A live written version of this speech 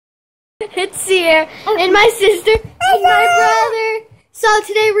It's here, and my sister, and my brother. So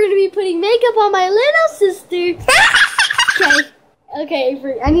today we're going to be putting makeup on my little sister. Okay,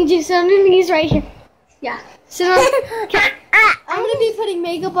 Avery, I need you to sit on your knees right here. Yeah, sit on. Okay, I'm going to be putting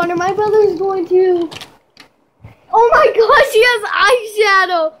makeup on her. My brother is going to. Oh my gosh, she has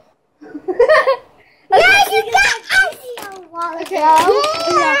eyeshadow. Yeah, you got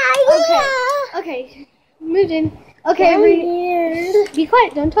eyeshadow. Okay, moved in. Okay, be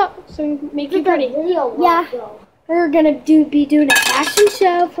quiet, don't talk, so make it pretty. Yeah, we're gonna be doing a fashion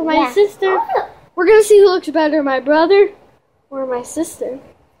show for my sister. We're gonna see who looks better, my brother or my sister.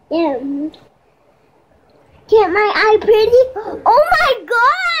 Yeah. Get my eye pretty? Oh my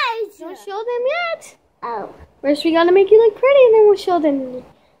gosh! Don't show them yet. Oh. First, we gotta make you look pretty, and then we'll show them.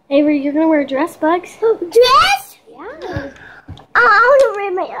 Avery, you're gonna wear a dress, Bugs. Dress? Yeah. I want to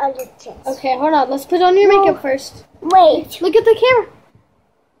wear my other dress. Okay, hold on. Let's put on your makeup first. Wait. Look at the camera.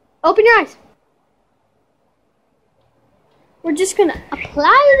 Open your eyes. We're just gonna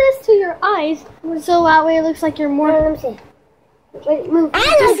apply this to your eyes, so that way it looks like you're more. Let me see. Wait, move.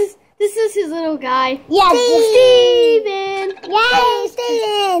 This is his little guy. Yeah, Steven. Yay,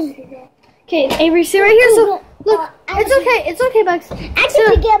 Steven. Okay, Avery, sit right here. So look, it's okay, Bugs. I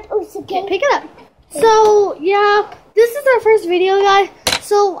can pick it up. Okay, pick it up. So yeah, this is our first video, guys.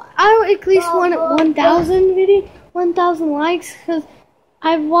 So I at least want 1,000 likes because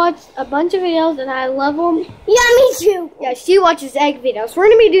I've watched a bunch of videos and I love them. Yeah, me too. Yeah, she watches egg videos. We're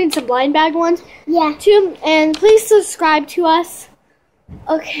gonna be doing some blind bag ones. Yeah. Too, and please subscribe to us.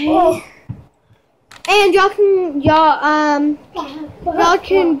 Okay. Oh. And y'all can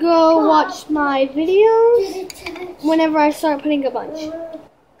go watch my videos whenever I start putting a bunch.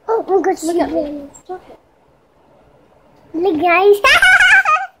 Oh, I'm going to look at me. Look, guys.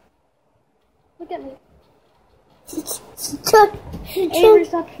 Look at me. Avery,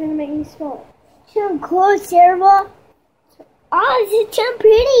 stop trying to make me small. So cool, Sarah. Oh, it's so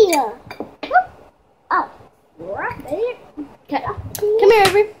pretty. Oh, right there. Okay. Come here,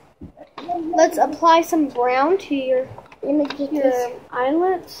 Avery. Let's apply some brown to your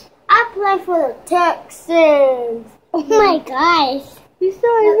eyelids. Apply for the Texans. Oh my gosh. You saw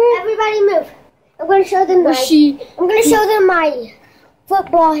it. Everybody move. I'm going to show them my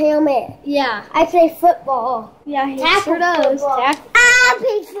football helmet. Yeah. I play football. Yeah, he sure does.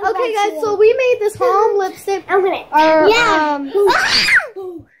 Okay, guys, so we made this home lipstick. I'm going to.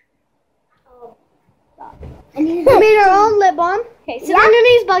 We made our own lip balm. Okay, sit on your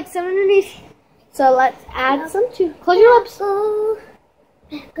knees, Bugs. Sit on your knees. So let's add some too. Close your lips.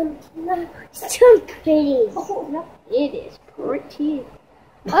 It's so pretty. It is pretty.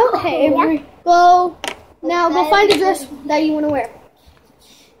 Okay, Avery, go. Now go find a dress that you want to wear.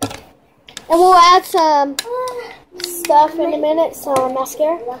 And we'll add some stuff in a minute, some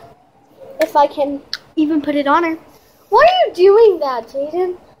mascara. If I can even put it on her. Why are you doing that,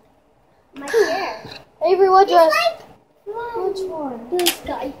 Jaden? My hair. Avery, what dress? Which one? This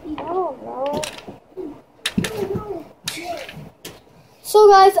guy. I don't know. So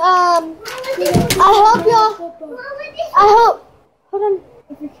guys, I hope y'all. Hold on.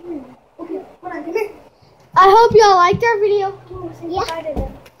 I hope y'all liked our video.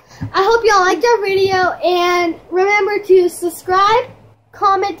 I hope y'all liked our video, and remember to subscribe,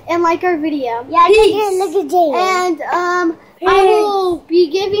 comment, and like our video. Yeah, look at Jane. And I will be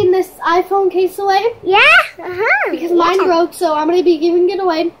giving this iPhone case away. Yeah. Because mine broke, so I'm gonna be giving it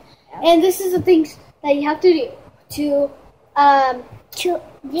away. And this is the things that you have to do to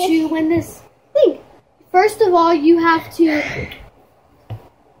win this thing. First of all, you have to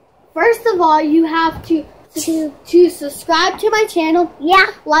subscribe to my channel.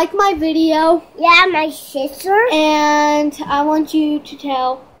 Yeah. Like my video. Yeah, my sister. And I want you to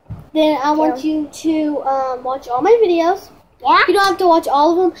watch all my videos. Yeah. You don't have to watch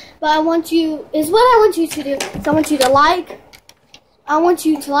all of them, but what I want you to do. So I want you to like. I want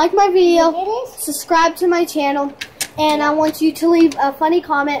you to like my video, subscribe to my channel, and I want you to leave a funny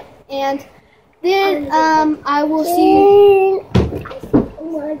comment. And then I will see you.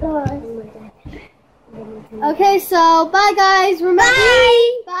 Oh my god. Okay, so bye guys. Remember.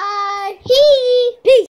 Bye. Bye. Bye.